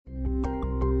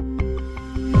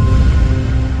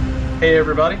Hey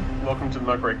everybody, welcome to the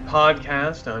Muckrake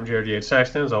Podcast. I'm Jared Yates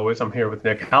Sexton. As always, I'm here with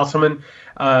Nick Hauselman.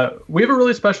 We have a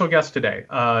really special guest today.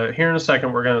 Here in a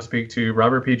second, we're going to speak to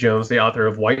Robert P. Jones, the author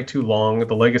of White Too Long,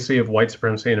 The Legacy of White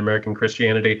Supremacy in American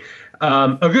Christianity.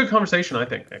 A good conversation, I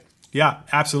think, Nick. Yeah,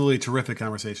 absolutely terrific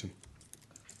conversation.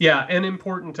 Yeah, and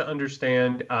important to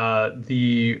understand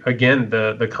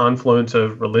the confluence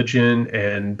of religion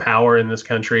and power in this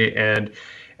country, and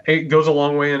it goes a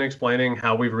long way in explaining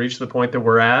how we've reached the point that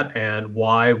we're at and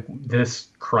why this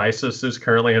crisis is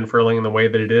currently unfurling in the way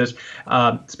that it is.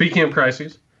 Speaking of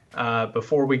crises,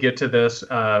 before we get to this,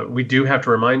 we do have to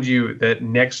remind you that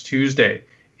next Tuesday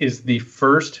is the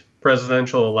first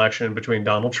presidential election between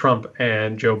Donald Trump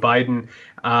and Joe Biden,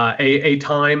 a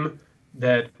time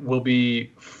that will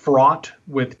be fraught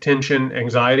with tension,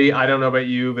 anxiety. I don't know about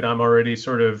you, but I'm already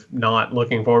sort of not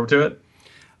looking forward to it.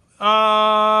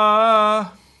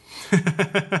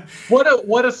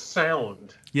 What a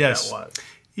sound. Yes. That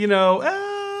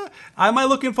was. Am I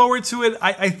looking forward to it?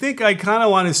 I think I kind of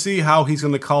want to see how he's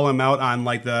going to call him out on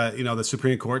like the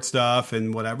Supreme Court stuff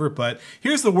and whatever. But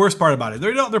here's the worst part about it.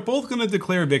 They're both going to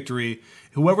declare victory.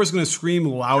 Whoever's going to scream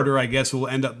louder, I guess, will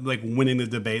end up like winning the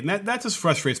debate. And that just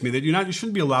frustrates me that you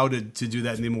shouldn't be allowed to do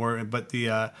that anymore. But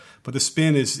the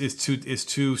spin is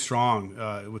too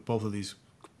strong with both of these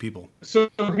people. So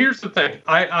here's the thing.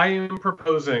 I am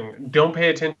proposing don't pay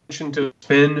attention to the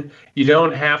spin. You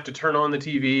don't have to turn on the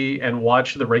TV and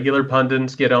watch the regular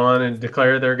pundits get on and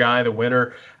declare their guy the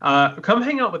winner. Come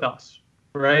hang out with us,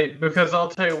 right? Because I'll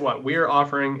tell you what, we are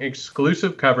offering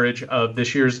exclusive coverage of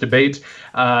this year's debates.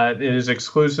 It is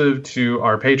exclusive to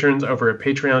our patrons over at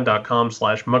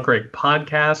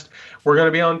patreon.com/muckrakepodcast. We're going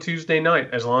to be on Tuesday night,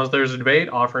 as long as there's a debate,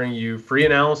 offering you free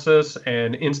analysis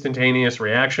and instantaneous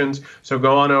reactions. So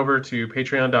go on over to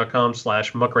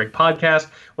patreon.com/muckrakepodcast.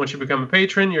 Once you become a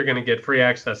patron, you're going to get free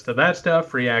access to that stuff,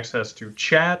 free access to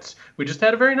chats. We just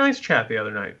had a very nice chat the other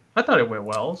night. I thought it went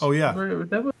well. Oh, yeah.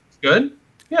 That was good.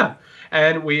 Yeah.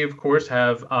 And we, of course,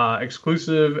 have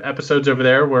exclusive episodes over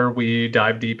there where we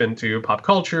dive deep into pop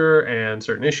culture and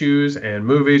certain issues and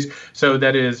movies. So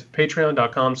that is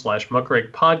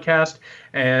patreon.com/muckrakepodcast.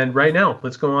 And right now,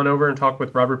 let's go on over and talk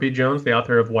with Robert P. Jones, the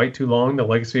author of White Too Long, The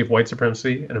Legacy of White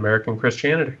Supremacy in American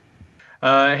Christianity.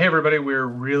 Hey, everybody. We're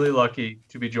really lucky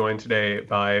to be joined today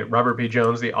by Robert P.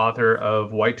 Jones, the author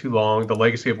of White Too Long, The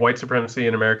Legacy of White Supremacy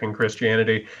in American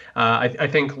Christianity. I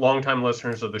think longtime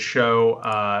listeners of the show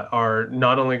are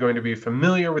not only going to be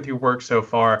familiar with your work so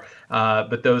far,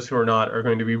 but those who are not are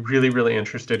going to be really, really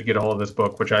interested to get a hold of this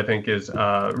book, which I think is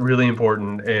really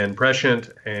important and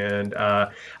prescient. And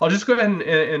I'll just go ahead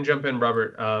and jump in,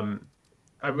 Robert.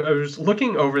 I was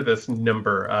looking over this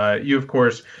number. You, of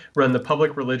course, run the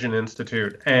Public Religion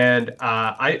Institute, and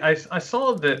I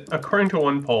saw that, according to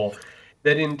one poll,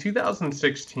 that in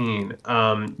 2016,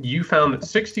 you found that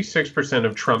 66%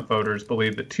 of Trump voters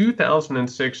believe that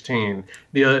 2016,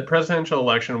 the presidential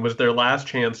election, was their last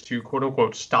chance to,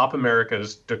 quote-unquote, stop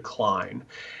America's decline.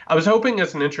 I was hoping,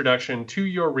 as an introduction to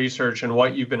your research and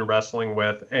what you've been wrestling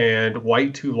with and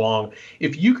White Too Long,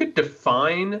 if you could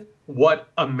define what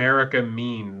America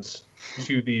means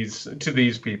to these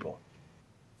people.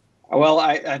 Well,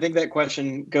 I think that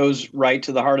question goes right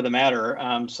to the heart of the matter.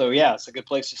 So yeah, it's a good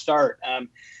place to start. I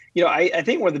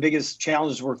think one of the biggest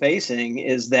challenges we're facing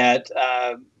is that,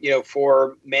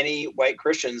 for many white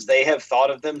Christians, they have thought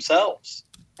of themselves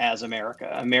as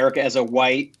America as a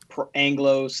white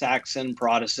Anglo-Saxon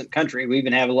Protestant country. We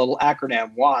even have a little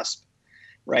acronym, WASP,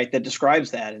 right, that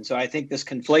describes that. And so I think this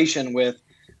conflation with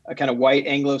a kind of white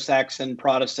Anglo-Saxon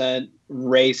Protestant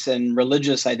race and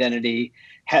religious identity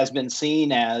has been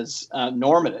seen as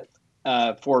normative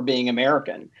for being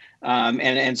American.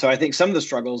 And so I think some of the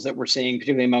struggles that we're seeing,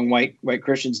 particularly among white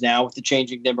Christians now with the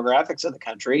changing demographics of the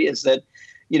country, is that,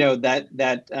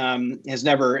 that has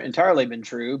never entirely been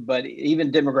true. But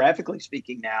even demographically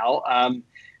speaking now,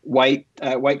 white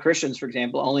Christians, for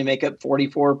example, only make up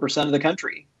 44% of the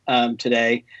country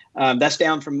today. That's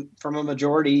down from a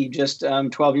majority just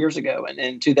 12 years ago. And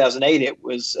in 2008, it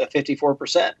was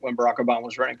 54% when Barack Obama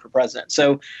was running for president.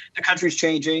 So the country's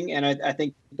changing, and I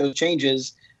think those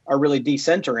changes are really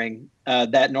decentering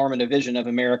that normative vision of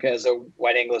America as a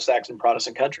white Anglo-Saxon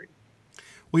Protestant country.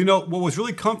 Well, what was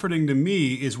really comforting to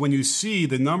me is when you see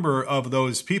the number of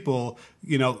those people,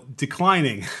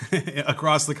 declining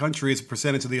across the country as a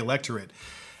percentage of the electorate.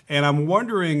 And I'm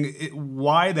wondering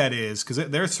why that is, because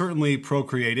they're certainly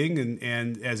procreating,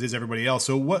 and as is everybody else.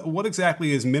 So what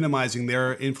exactly is minimizing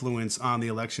their influence on the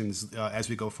elections as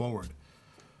we go forward?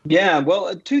 Yeah,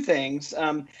 well, two things.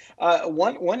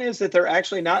 One is that they're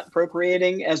actually not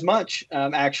procreating as much,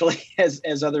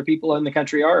 as other people in the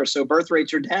country are. So birth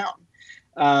rates are down.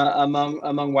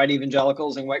 among white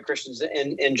evangelicals and white Christians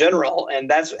in general, and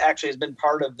that's actually has been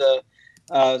part of the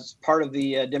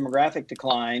demographic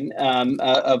decline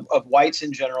of whites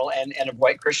in general and of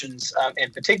white Christians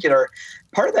in particular.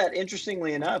 Part of that,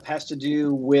 interestingly enough, has to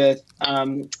do with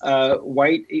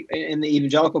white in the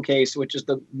evangelical case, which is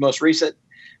the most recent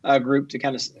group to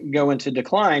kind of go into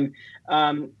decline.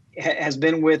 Has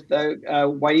been with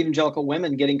white evangelical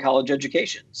women getting college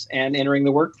educations and entering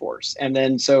the workforce. And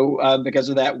then because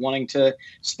of that, wanting to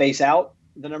space out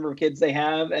the number of kids they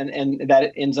have, and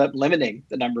that ends up limiting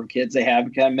the number of kids they have,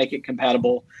 kind of make it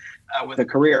compatible with a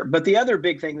career. But the other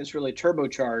big thing that's really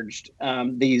turbocharged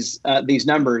these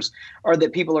numbers are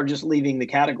that people are just leaving the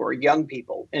category. Young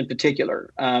people in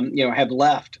particular, have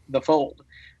left the fold.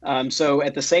 So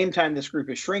at the same time this group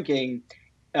is shrinking,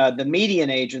 the median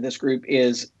age of this group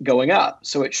is going up.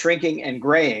 So it's shrinking and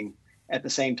graying at the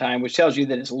same time, which tells you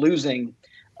that it's losing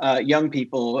young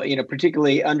people,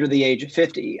 particularly under the age of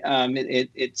 50.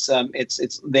 It's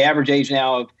the average age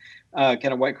now of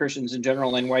kind of white Christians in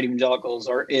general and white evangelicals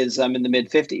is in the mid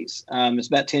 50s. It's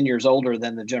about 10 years older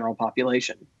than the general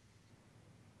population.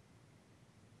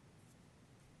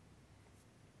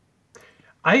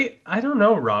 I don't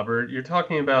know, Robert. You're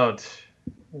talking about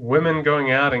women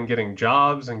going out and getting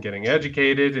jobs and getting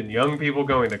educated, and young people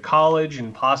going to college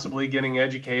and possibly getting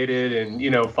educated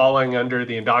and, falling under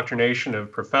the indoctrination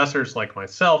of professors like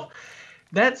myself.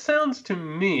 That sounds to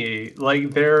me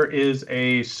like there is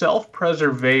a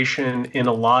self-preservation in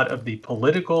a lot of the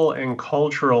political and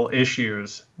cultural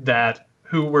issues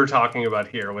who we're talking about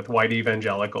here with white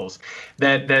evangelicals,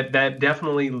 that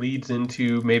definitely leads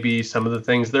into maybe some of the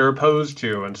things they're opposed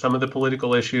to and some of the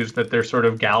political issues that they're sort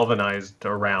of galvanized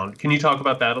around. Can you talk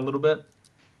about that a little bit?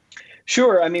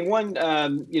 Sure. I mean, one,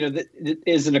 that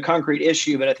isn't a concrete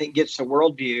issue, but I think gets to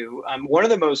worldview. One of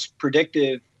the most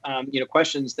predictive,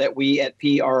 questions that we at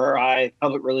PRRI,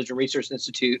 Public Religion Research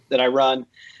Institute, that I run,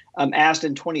 asked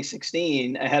in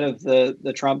 2016 ahead of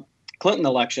the Trump-Clinton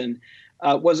election,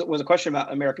 was a question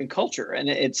about American culture. And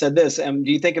it said this: do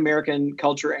you think American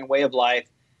culture and way of life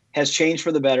has changed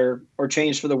for the better or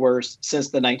changed for the worse since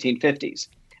the 1950s?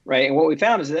 Right. And what we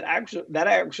found is that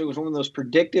actually was one of those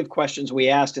predictive questions we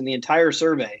asked in the entire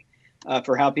survey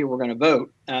for how people were going to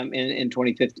vote in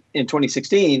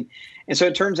 2016. And so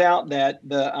it turns out that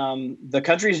the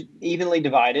country's evenly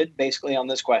divided basically on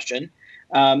this question.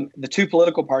 The two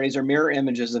political parties are mirror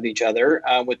images of each other,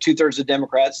 with 2/3 of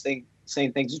Democrats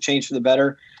saying things have changed for the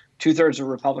better, 2/3 of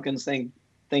Republicans saying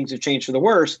things have changed for the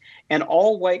worse, and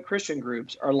all white Christian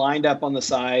groups are lined up on the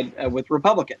side with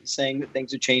Republicans saying that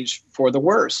things have changed for the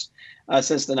worse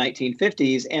since the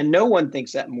 1950s. And no one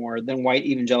thinks that more than white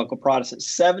evangelical Protestants.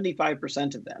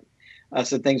 75% of them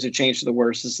said things have changed for the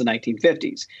worse since the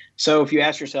 1950s. So if you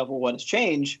ask yourself, well, what has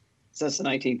changed since the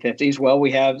 1950s? Well,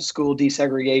 we have school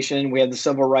desegregation, we have the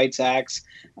Civil Rights Acts,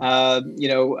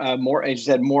 more, as you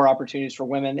said, more opportunities for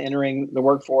women entering the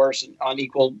workforce on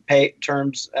equal pay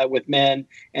terms with men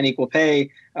and equal pay.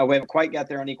 We haven't quite got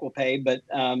there on equal pay,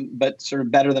 but sort of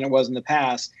better than it was in the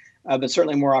past, but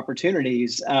certainly more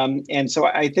opportunities. And so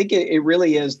I think it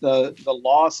really is the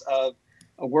loss of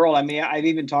a world. I mean, I've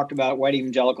even talked about white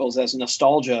evangelicals as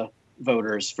nostalgia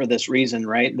voters for this reason,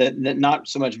 right? That not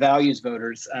so much values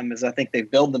voters as I think they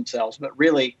build themselves, but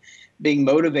really being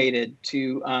motivated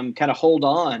to kind of hold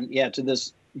on, to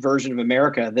this version of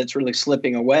America that's really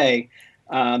slipping away.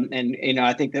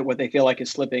 I think that what they feel like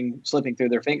is slipping through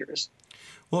their fingers.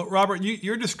 Well, Robert,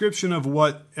 your description of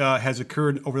what has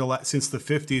occurred since the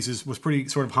 50s was pretty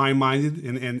sort of high-minded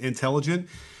and intelligent.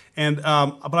 But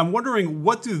I'm wondering,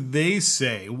 what do they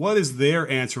say? What is their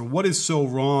answer? What is so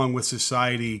wrong with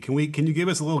society? Can you give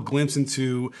us a little glimpse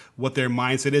into what their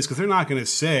mindset is? Because they're not going to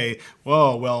say,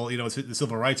 the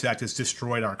Civil Rights Act has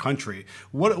destroyed our country.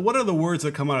 What are the words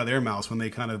that come out of their mouths when they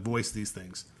kind of voice these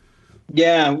things?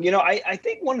 Yeah, I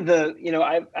think one of the,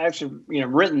 I've actually,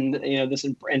 written, this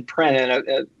in print in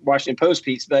a Washington Post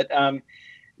piece, but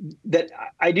that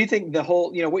I do think the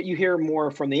whole, what you hear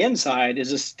more from the inside is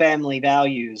this family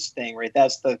values thing, right?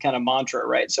 That's the kind of mantra,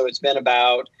 right? So it's been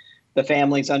about the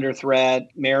family's under threat,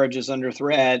 marriage is under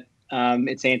threat,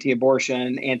 it's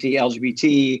anti-abortion,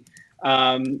 anti-LGBT.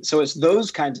 So it's those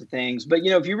kinds of things. But,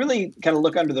 if you really kind of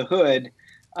look under the hood,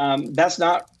 that's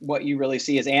not what you really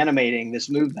see as animating this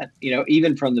movement,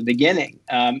 even from the beginning.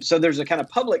 So there's a kind of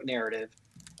public narrative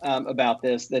about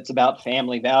this that's about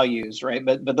family values, right?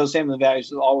 But those family values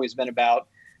have always been about,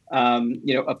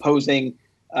 opposing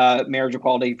marriage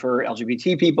equality for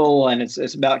LGBT people, and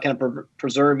it's about kind of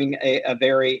preserving a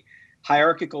very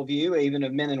hierarchical view, even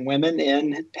of men and women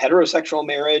in heterosexual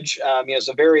marriage. It's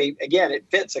a very, again, it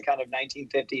fits a kind of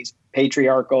 1950s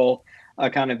patriarchal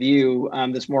kind of view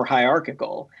that's more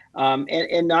hierarchical.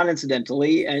 And not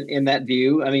incidentally, in that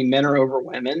view, I mean, men are over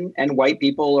women, and white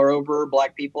people are over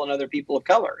black people and other people of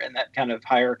color, in that kind of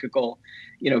hierarchical,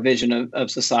 vision of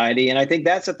society. And I think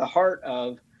that's at the heart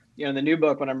of, in the new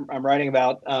book, when I'm writing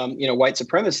about, white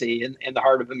supremacy in the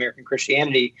heart of American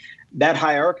Christianity, that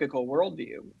hierarchical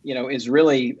worldview, is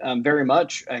really very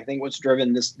much, I think, what's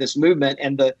driven this movement.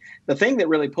 And the thing that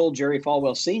really pulled Jerry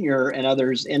Falwell Sr. and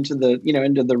others into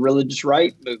the religious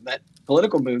right movement,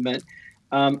 political movement,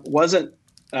 wasn't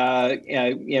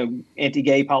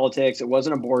anti-gay politics. It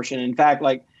wasn't abortion. In fact,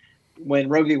 like when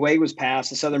Roe v. Wade was passed,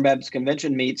 the Southern Baptist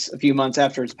Convention meets a few months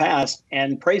after it's passed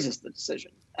and praises the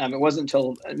decision. It wasn't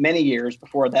until many years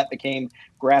before that became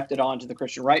grafted onto the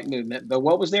Christian right movement. But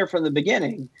what was there from the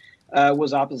beginning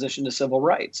was opposition to civil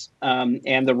rights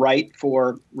and the right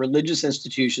for religious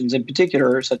institutions, in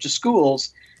particular, such as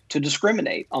schools, to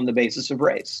discriminate on the basis of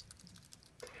race.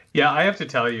 Yeah, I have to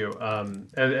tell you,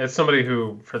 as somebody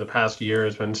who for the past year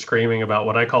has been screaming about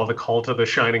what I call the cult of the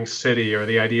shining city, or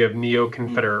the idea of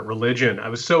neo-Confederate religion, I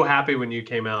was so happy when you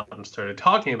came out and started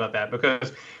talking about that,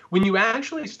 because when you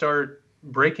actually start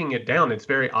breaking it down, it's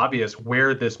very obvious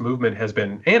where this movement has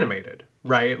been animated,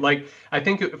 right? Like, I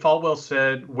think Falwell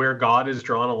said, where God has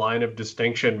drawn a line of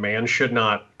distinction, man should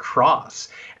not cross.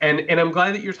 And I'm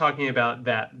glad that you're talking about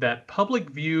that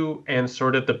public view and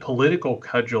sort of the political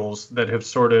cudgels that have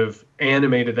sort of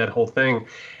animated that whole thing.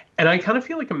 And I kind of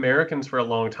feel like Americans for a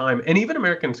long time, and even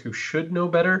Americans who should know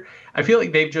better, I feel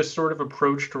like they've just sort of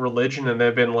approached religion and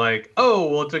they've been like, oh,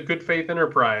 well, it's a good faith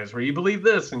enterprise where you believe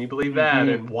this and you believe that.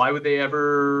 And why would they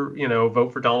ever,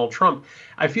 vote for Donald Trump?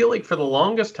 I feel like for the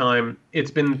longest time,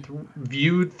 it's been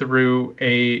viewed through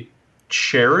a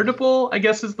charitable, I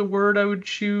guess is the word I would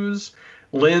choose,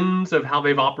 lens of how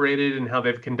they've operated and how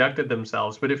they've conducted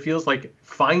themselves. But it feels like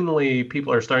finally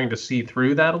people are starting to see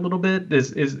through that a little bit.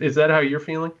 Is that how you're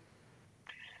feeling?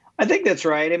 I think that's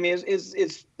right. I mean,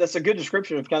 that's a good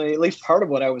description of kind of at least part of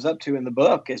what I was up to in the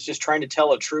book, is just trying to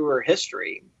tell a truer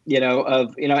history,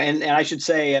 and I should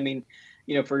say, I mean,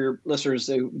 for your listeners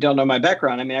who don't know my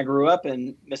background, I mean, I grew up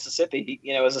in Mississippi,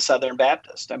 as a Southern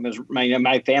Baptist.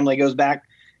 My family goes back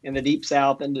in the deep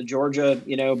South into Georgia,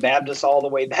 Baptist all the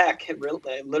way back,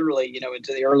 literally,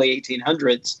 into the early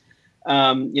 1800s.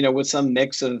 With some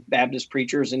mix of Baptist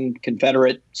preachers and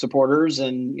Confederate supporters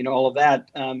and, all of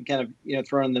that kind of,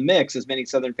 thrown in the mix, as many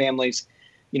Southern families,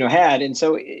 had. And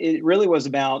so it really was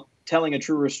about telling a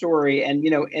truer story. And,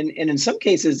 and in some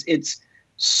cases, it's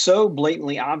so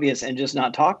blatantly obvious and just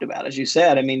not talked about, as you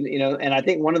said. I mean, and I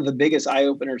think one of the biggest eye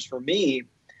openers for me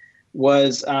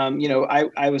was, I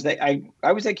was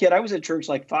that kid. I was at church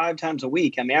like 5 times a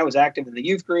week. I mean, I was active in the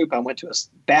youth group. I went to a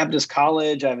Baptist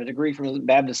college. I have a degree from a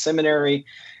Baptist seminary,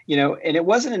 and it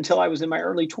wasn't until I was in my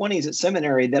early 20s at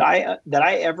seminary that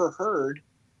I ever heard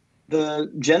the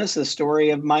genesis story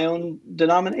of my own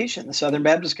denomination, the Southern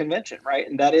Baptist Convention, right?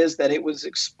 And that is that it was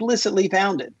explicitly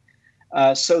founded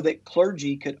so that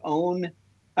clergy could own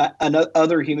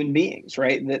other human beings,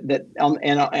 right? And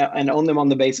own them on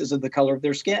the basis of the color of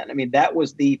their skin. I mean, that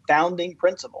was the founding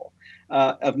principle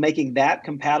of making that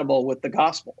compatible with the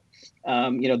gospel.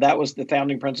 That was the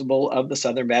founding principle of the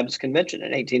Southern Baptist Convention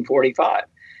in 1845.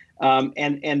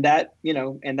 And that,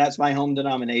 and that's my home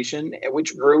denomination,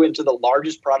 which grew into the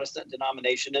largest Protestant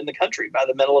denomination in the country by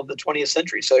the middle of the 20th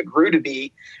century. So it grew to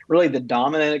be really the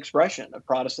dominant expression of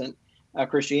Protestant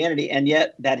Christianity. And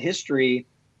yet that history,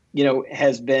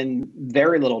 has been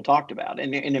very little talked about.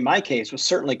 And in my case was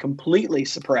certainly completely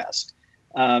suppressed,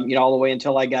 all the way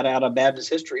until I got out a Baptist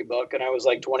history book and I was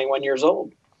like 21 years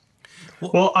old.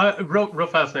 Well, real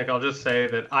fast, Nick, I'll just say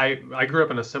that I grew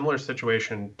up in a similar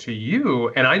situation to you,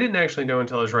 and I didn't actually know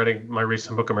until I was writing my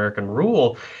recent book, American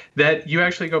Rule, that you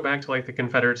actually go back to like the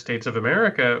Confederate States of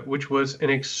America, which was an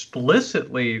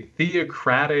explicitly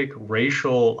theocratic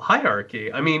racial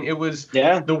hierarchy. I mean, it was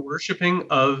the worshiping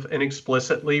of an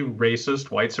explicitly racist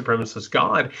white supremacist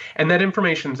God, and that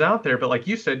information's out there. But like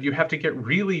you said, you have to get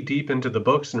really deep into the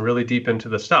books and really deep into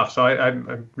the stuff. So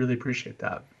I really appreciate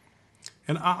that.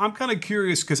 And I'm kind of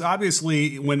curious because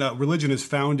obviously when a religion is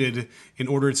founded in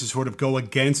order to sort of go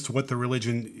against what the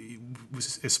religion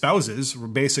espouses,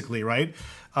 basically, right?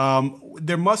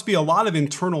 There must be a lot of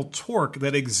internal torque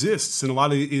that exists in a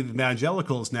lot of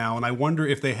evangelicals now. And I wonder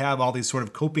if they have all these sort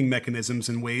of coping mechanisms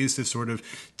and ways to sort of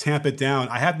tamp it down.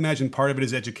 I have imagined part of it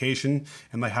is education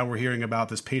and like how we're hearing about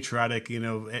this patriotic,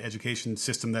 education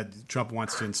system that Trump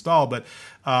wants to install. But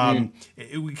are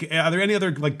there any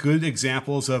other like good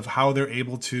examples of how they're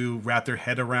able to wrap their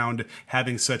head around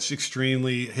having such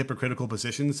extremely hypocritical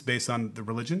positions based on the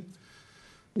religion?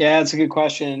 Yeah, that's a good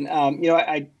question.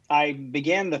 I I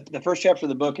began the first chapter of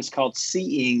the book is called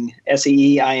Seeing,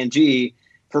 Seeing,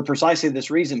 for precisely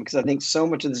this reason, because I think so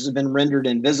much of this has been rendered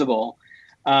invisible.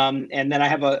 And then I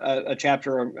have a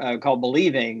chapter called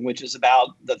Believing, which is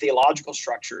about the theological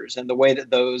structures and the way that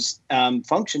those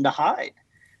function to hide,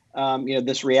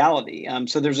 this reality.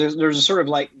 So there's a sort of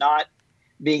like not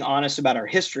being honest about our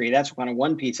history. That's kind of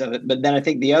one piece of it. But then I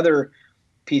think the other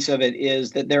piece of it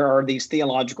is that there are these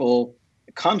theological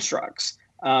constructs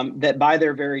that by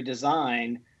their very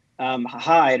design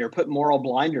hide or put moral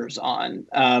blinders on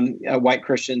white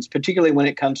Christians, particularly when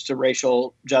it comes to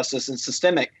racial justice and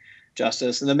systemic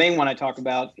justice. And the main one I talk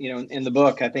about, in the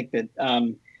book, I think that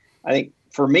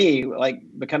for me, like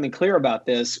becoming clear about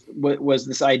this was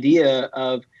this idea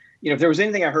of, if there was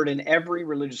anything I heard in every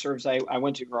religious service I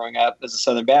went to growing up as a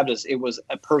Southern Baptist, it was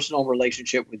a personal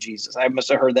relationship with Jesus. I must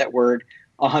have heard that word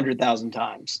 100,000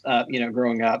 times,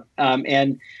 growing up.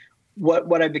 And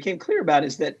what I became clear about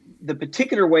is that the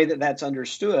particular way that that's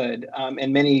understood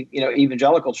in many,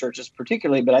 evangelical churches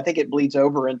particularly, but I think it bleeds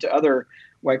over into other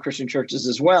white Christian churches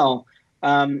as well,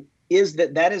 is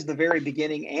that is the very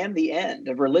beginning and the end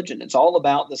of religion. It's all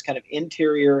about this kind of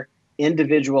interior,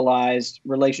 individualized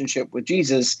relationship with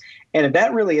Jesus. And if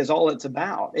that really is all it's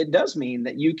about, it does mean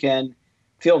that you can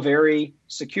feel very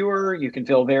secure, you can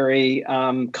feel very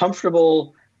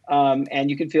comfortable, and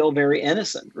you can feel very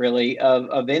innocent, really,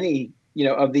 of any,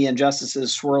 of the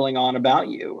injustices swirling on about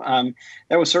you.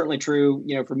 That was certainly true,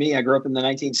 for me. I grew up in the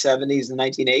 1970s and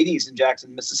 1980s in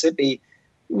Jackson, Mississippi.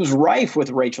 It was rife with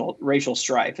racial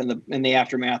strife in the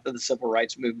aftermath of the civil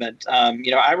rights movement.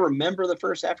 I remember the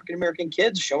first African-American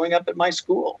kids showing up at my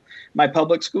school, my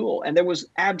public school, and there was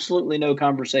absolutely no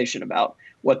conversation about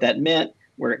what that meant,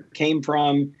 where it came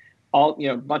from. All,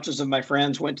 bunches of my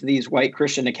friends went to these white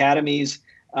Christian academies,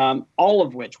 all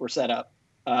of which were set up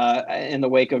in the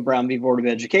wake of Brown v. Board of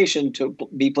Education to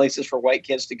be places for white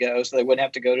kids to go so they wouldn't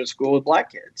have to go to school with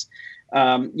black kids.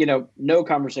 No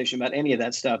conversation about any of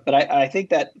that stuff. But I think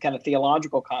that kind of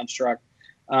theological construct,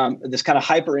 this kind of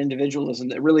hyper individualism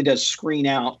that really does screen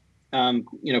out,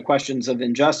 questions of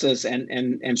injustice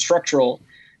and structural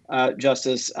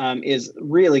justice is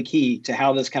really key to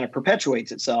how this kind of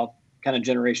perpetuates itself kind of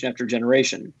generation after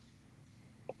generation.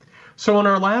 So on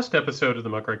our last episode of the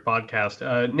Muckrake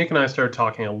podcast, Nick and I started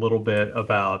talking a little bit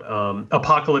about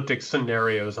apocalyptic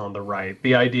scenarios on the right.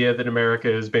 The idea that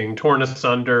America is being torn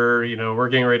asunder, we're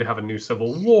getting ready to have a new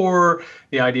civil war.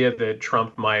 The idea that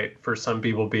Trump might, for some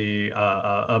people, be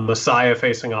a messiah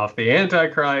facing off the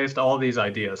Antichrist, all these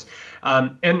ideas.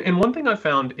 And one thing I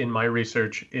found in my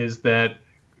research is that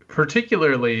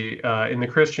particularly in the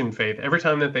Christian faith, every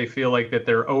time that they feel like that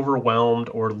they're overwhelmed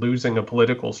or losing a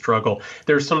political struggle,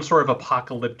 there's some sort of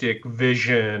apocalyptic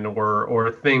vision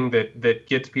or thing that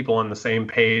gets people on the same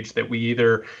page, that we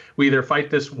either fight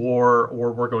this war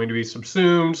or we're going to be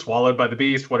subsumed, swallowed by the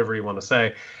beast, whatever you want to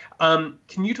say.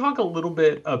 Can you talk a little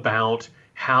bit about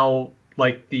how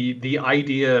like the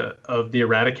idea of the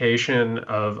eradication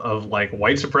of like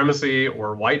white supremacy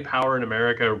or white power in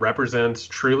America represents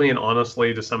truly and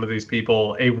honestly to some of these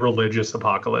people a religious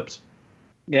apocalypse?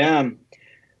 Yeah.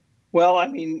 Well, I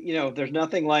mean, there's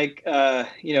nothing like,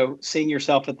 seeing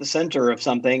yourself at the center of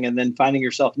something and then finding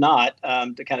yourself not,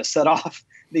 to kind of set off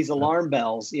these alarm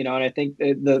bells, and I think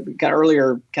the kind of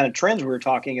earlier kind of trends we were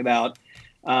talking about,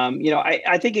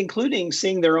 I think including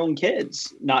seeing their own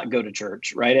kids not go to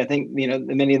church, right? I think,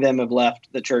 many of them have left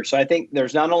the church. So I think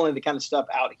there's not only the kind of stuff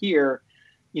out here,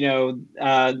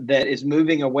 that is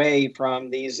moving away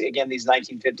from these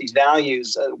 1950s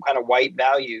values, kind of white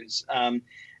values.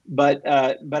 But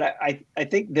I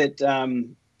think that,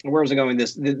 where was I going with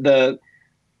this?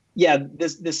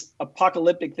 This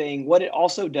apocalyptic thing, what it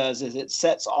also does is it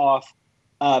sets off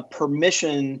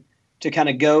permission to kind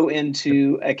of go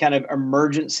into a kind of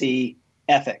emergency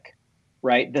ethic,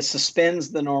 right? That suspends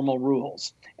the normal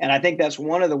rules. And I think that's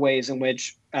one of the ways in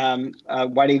which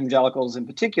white evangelicals in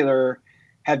particular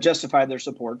have justified their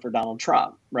support for Donald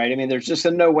Trump, right? I mean, there's just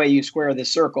no way you square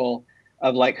this circle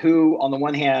of like who, on the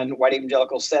one hand, white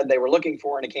evangelicals said they were looking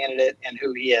for in a candidate and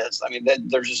who he is. I mean,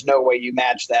 there's just no way you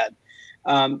match that.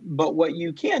 But what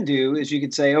you can do is you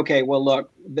could say, okay, well,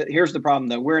 look, here's the problem,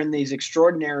 though. We're in these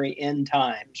extraordinary end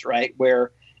times, right,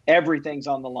 where everything's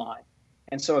on the line.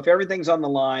 And so if everything's on the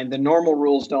line, the normal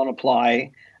rules don't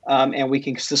apply, and we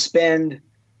can suspend,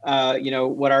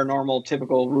 what our normal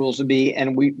typical rules would be.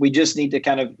 And we just need to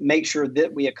kind of make sure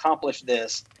that we accomplish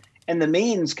this. And the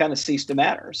means kind of cease to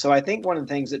matter. So I think one of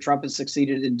the things that Trump has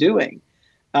succeeded in doing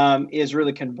is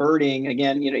really converting,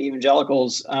 again,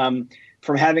 evangelicals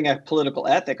from having a political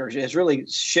ethic, or has really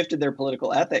shifted their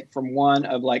political ethic from one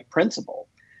of like principle,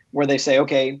 where they say,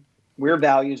 okay, we're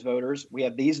values voters. We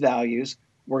have these values.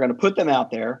 We're going to put them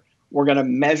out there. We're going to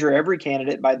measure every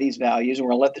candidate by these values, and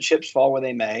we're going to let the chips fall where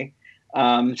they may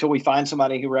until we find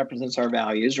somebody who represents our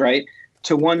values, right?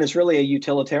 To one that's really a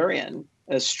utilitarian,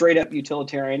 a straight up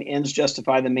utilitarian, ends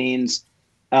justify the means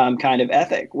kind of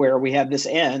ethic, where we have this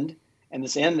end, and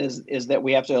this end is that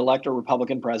we have to elect a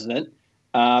Republican president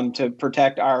to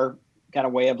protect our kind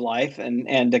of way of life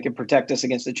and that can protect us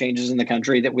against the changes in the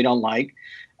country that we don't like.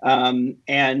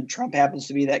 And Trump happens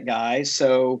to be that guy.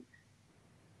 So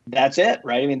that's it,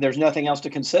 right? I mean, there's nothing else to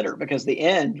consider because the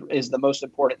end is the most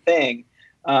important thing.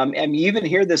 And you even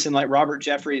hear this in like Robert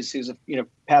Jeffries, who's a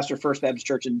pastor of First Baptist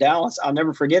Church in Dallas. I'll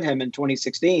never forget him in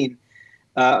 2016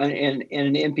 in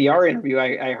an NPR interview.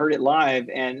 I heard it live,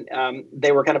 and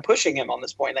they were kind of pushing him on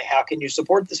this point. Like, how can you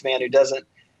support this man who doesn't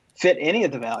fit any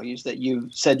of the values that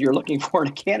you've said you're looking for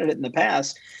in a candidate in the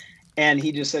past? And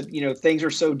he just said, things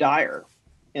are so dire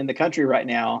in the country right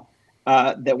now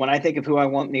that when I think of who I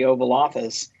want in the Oval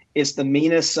Office, it's the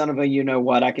meanest son of a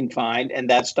you-know-what I can find, and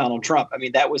that's Donald Trump. I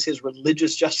mean, that was his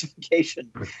religious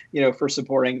justification, for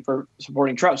supporting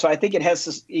Trump. So I think it has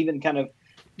to even kind of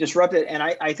disrupt it. And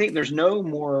I think there's no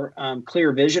more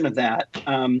clear vision of that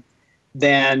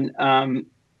than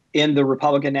in the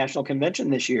Republican National Convention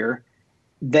this year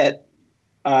that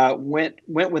went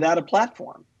without a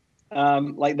platform.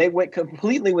 Like they went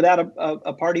completely without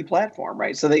a party platform,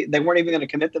 right? So they weren't even going to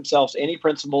commit themselves to any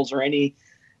principles or any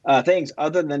things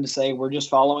other than to say, we're just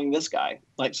following this guy.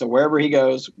 Like, so wherever he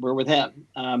goes, we're with him.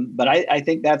 But I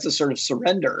think that's a sort of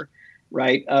surrender,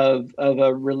 right, of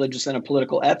a religious and a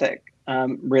political ethic,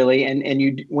 really. And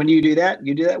when you do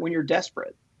that when you're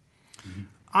desperate.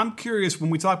 I'm curious, when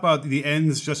we talk about the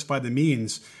ends justify the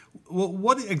means, well,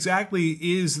 what exactly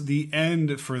is the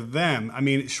end for them? I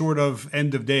mean, short of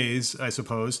end of days, I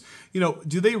suppose.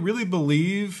 Do they really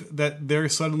believe that they're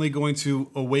suddenly going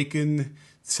to awaken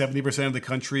 70% of the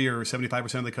country or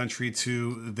 75% of the country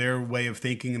to their way of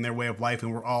thinking and their way of life,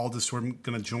 and we're all just sort of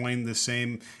going to join the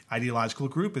same ideological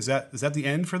group? Is that the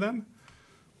end for them?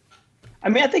 I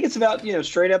mean, I think it's about,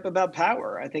 straight up about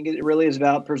power. I think it really is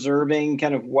about preserving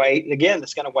kind of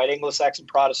this kind of white Anglo-Saxon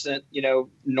Protestant,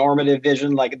 normative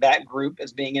vision, like that group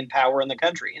as being in power in the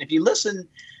country. And if you listen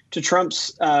to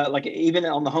Trump's, like even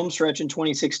on the home stretch in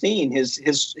 2016,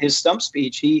 his stump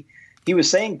speech, he was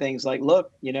saying things like,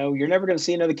 look, you're never going to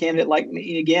see another candidate like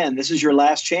me again. This is your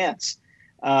last chance.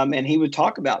 And he would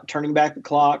talk about turning back the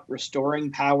clock,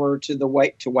 restoring power to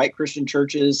white Christian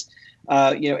churches,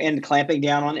 and clamping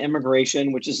down on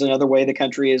immigration, which is another way the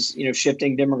country is,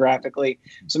 shifting demographically.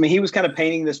 So, I mean, he was kind of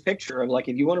painting this picture of like,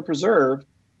 if you want to preserve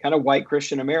kind of white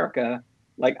Christian America,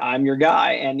 like, I'm your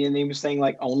guy. And he was saying,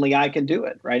 like, only I can do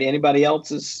it, right? Anybody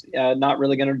else is not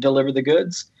really going to deliver the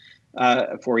goods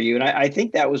for you. And I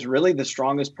think that was really the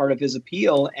strongest part of his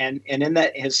appeal. And in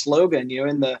that, his slogan,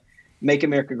 in the Make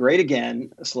America Great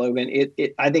Again slogan,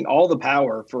 I think all the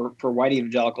power for white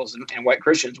evangelicals and white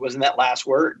Christians was in that last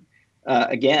word.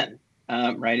 Again,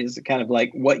 right, is kind of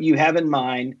like what you have in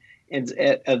mind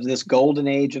of this golden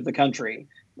age of the country,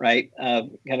 right?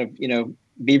 Kind of,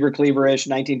 Beaver Cleaver-ish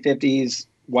 1950s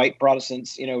white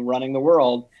Protestants, running the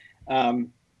world.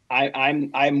 I'm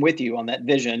with you on that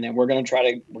vision, and we're going to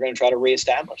try to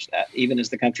reestablish that even as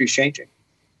the country's changing.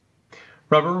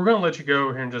 Robert, we're going to let you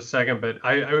go here in just a second, but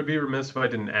I would be remiss if I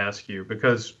didn't ask you,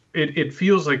 because it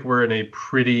feels like we're in a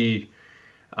pretty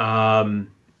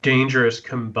dangerous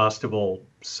combustible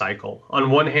cycle.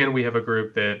 On one hand, we have a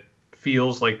group that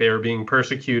feels like they are being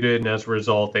persecuted, and as a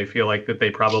result, they feel like that they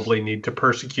probably need to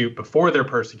persecute before they're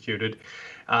persecuted.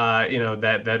 That's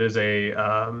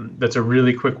a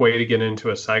really quick way to get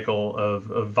into a cycle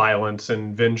of violence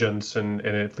and vengeance, and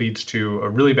it leads to a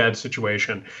really bad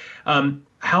situation.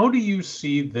 How do you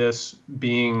see this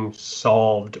being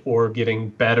solved or getting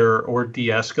better or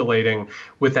de-escalating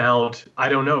without,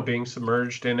 being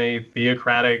submerged in a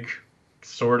theocratic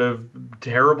sort of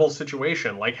terrible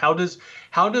situation? Like, how does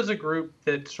a group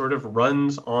that sort of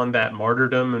runs on that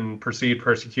martyrdom and perceived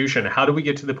persecution, how do we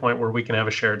get to the point where we can have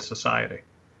a shared society?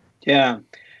 Yeah.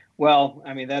 Well,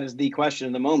 I mean, that is the question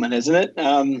of the moment, isn't it?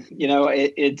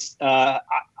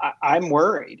 I'm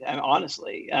worried,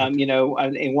 honestly.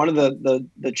 And one of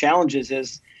the challenges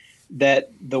is that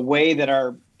the way that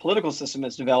our political system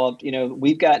has developed,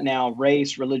 we've got now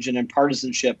race, religion, and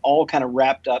partisanship all kind of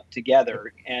wrapped up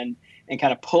together and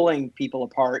kind of pulling people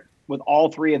apart with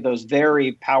all three of those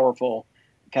very powerful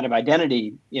kind of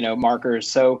identity, markers.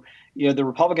 So, the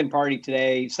Republican Party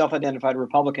today, self-identified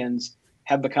Republicans,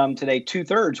 have become today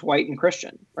 2/3 white and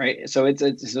Christian, right? So it's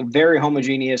a very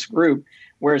homogeneous group,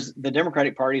 whereas the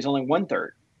Democratic Party is only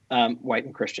 1/3 white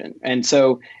and Christian. And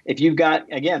so if you've got,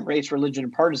 again, race, religion,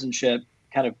 and partisanship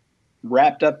kind of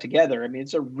wrapped up together, I mean,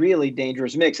 it's a really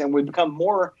dangerous mix. And we've become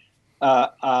more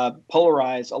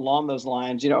polarized along those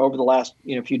lines, over the last,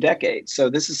 few decades. So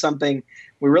this is something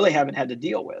we really haven't had to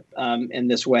deal with in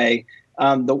this way.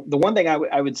 The one thing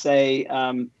I would say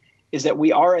is that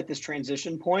we are at this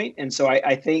transition point. And so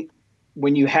I think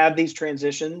when you have these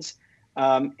transitions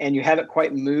and you haven't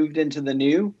quite moved into the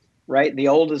new, right? The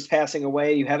old is passing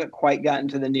away. You haven't quite gotten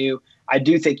to the new. I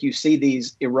do think you see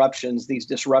these eruptions, these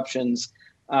disruptions.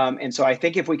 And so I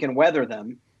think if we can weather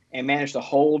them and manage to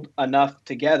hold enough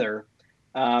together,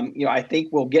 I think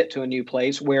we'll get to a new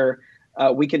place where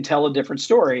we can tell a different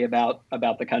story about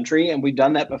the country. And we've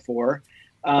done that before.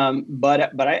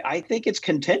 But I think it's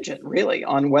contingent really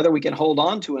on whether we can hold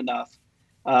on to enough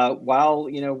while,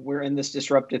 we're in this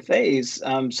disruptive phase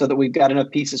so that we've got enough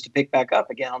pieces to pick back up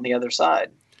again on the other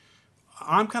side.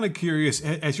 I'm kind of curious,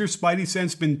 has your spidey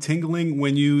sense been tingling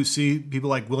when you see people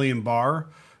like William Barr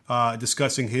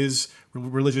discussing his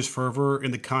religious fervor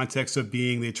in the context of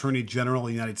being the Attorney General of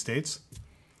the United States?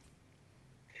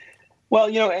 Well,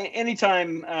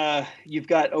 anytime you've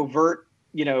got overt,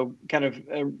 kind of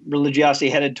religiosity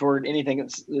headed toward anything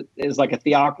that is like a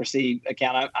theocracy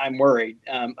account, I'm worried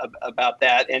about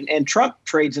that. And Trump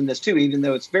trades in this too, even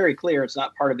though it's very clear it's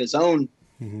not part of his own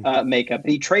makeup.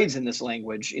 He trades in this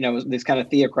language, this kind of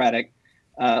theocratic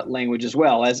language as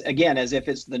well, as if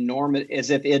it's the norm, as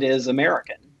if it is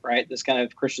American, right? This kind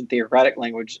of Christian theocratic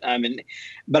language.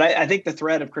 But I think the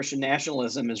threat of Christian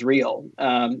nationalism is real,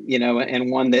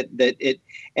 and one that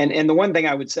and the one thing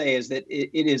I would say is that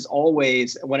it is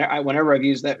always, whenever I've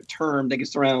used that term that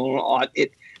gets thrown a little odd,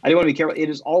 I do want to be careful. It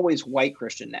is always white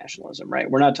Christian nationalism, right?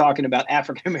 We're not talking about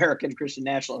African American Christian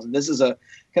nationalism. This is a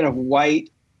kind of white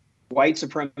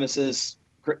supremacist,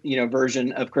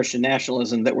 version of Christian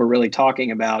nationalism that we're really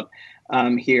talking about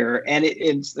here. And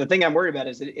it's the thing I'm worried about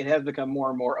is that it has become more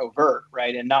and more overt,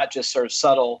 right? And not just sort of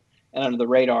subtle and under the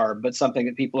radar, but something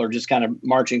that people are just kind of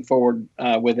marching forward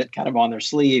with it kind of on their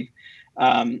sleeve.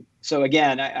 So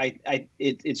again,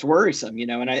 it's worrisome,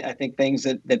 and I think things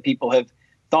that people have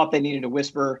thought they needed to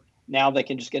whisper, now they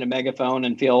can just get a megaphone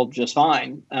and feel just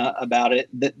fine about it.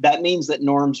 That means that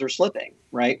norms are slipping,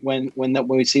 right? When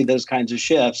we see those kinds of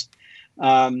shifts.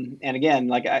 And again,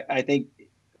 like I think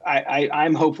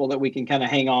I'm hopeful that we can kind of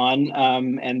hang on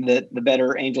and that the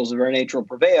better angels of our nature will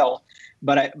prevail.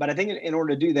 But I think in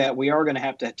order to do that, we are going to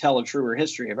have to tell a truer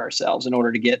history of ourselves in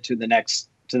order to get to the next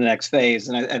phase.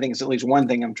 And I think it's at least one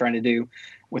thing I'm trying to do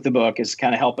with the book is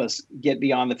kind of help us get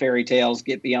beyond the fairy tales,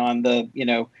 get beyond the,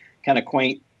 kind of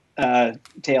quaint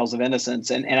tales of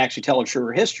innocence and actually tell a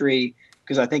truer history,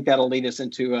 because I think that'll lead us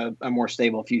into a more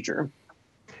stable future.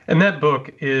 And that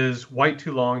book is White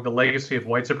Too Long, The Legacy of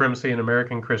White Supremacy in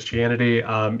American Christianity.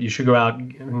 You should go out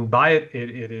and buy it.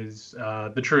 It is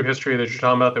the true history that you're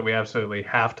talking about that we absolutely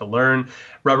have to learn.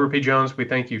 Robert P. Jones, we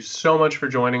thank you so much for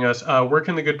joining us. Where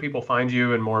can the good people find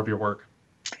you and more of your work?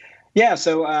 Yeah,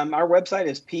 so our website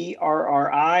is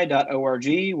prri.org.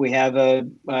 We have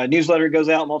a newsletter that goes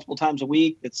out multiple times a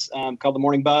week. It's called The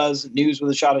Morning Buzz, news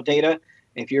with a shot of data.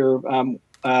 If you're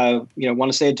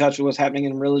want to stay in touch with what's happening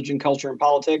in religion, culture, and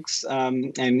politics,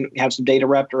 and have some data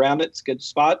wrapped around it, it's a good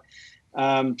spot.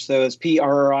 So it's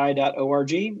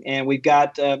prri.org. And we've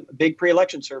got a big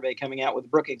pre-election survey coming out with the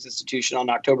Brookings Institution on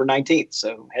October 19th.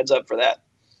 So heads up for that.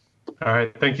 All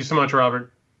right. Thank you so much,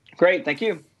 Robert. Great. Thank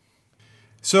you.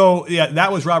 So, yeah,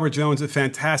 that was Robert Jones, a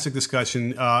fantastic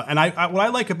discussion. And what I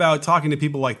like about talking to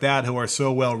people like that who are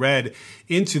so well read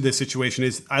into this situation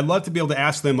is I love to be able to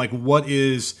ask them, like, what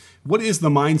is the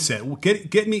mindset?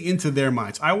 Get me into their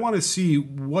minds. I want to see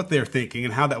what they're thinking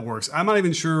and how that works. I'm not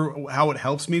even sure how it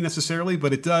helps me necessarily,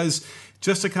 but it does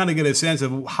just to kind of get a sense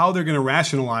of how they're going to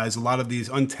rationalize a lot of these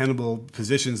untenable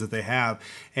positions that they have.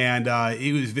 And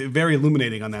it was very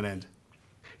illuminating on that end.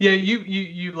 Yeah,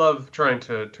 you love trying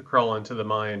to crawl into the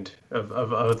mind of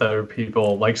other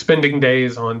people, like spending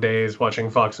days on days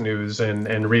watching Fox News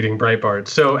and reading Breitbart.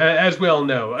 So as we all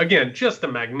know, again, just a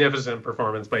magnificent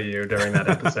performance by you during that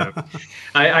episode.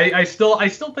 I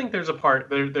still think there's a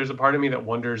part of me that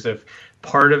wonders if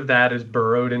part of that is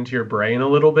burrowed into your brain a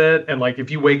little bit, and like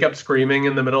if you wake up screaming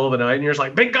in the middle of the night and you're just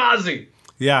like Benghazi.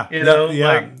 Yeah, yeah.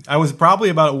 Like, I was probably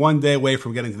about 1 day away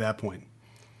from getting to that point.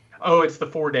 Oh, it's the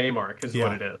 4-day mark is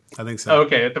what it is. I think so.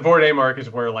 Okay, at the 4-day mark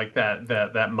is where like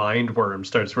that mind worm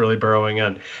starts really burrowing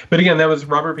in. But again, that was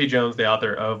Robert P. Jones, the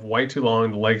author of White Too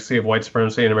Long, The Legacy of White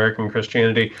Supremacy in American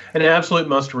Christianity. An absolute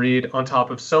must-read on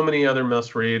top of so many other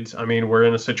must-reads. I mean, we're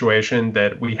in a situation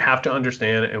that we have to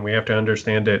understand, and we have to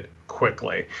understand it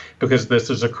quickly, because this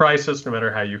is a crisis no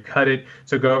matter how you cut it.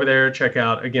 So go over there, check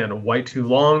out, again, White Too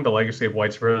Long, The Legacy of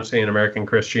White Supremacy in American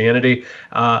Christianity.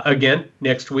 Again,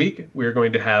 next week, we're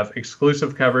going to have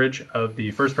exclusive coverage of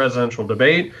the first presidential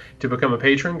debate. To become a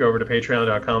patron, go over to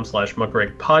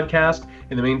patreon.com/muckrakepodcast.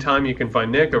 In the meantime, you can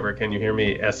find Nick over at Can You Hear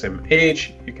Me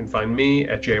SMH. You can find me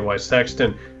at JY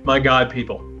Sexton. My God,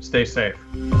 people, stay safe.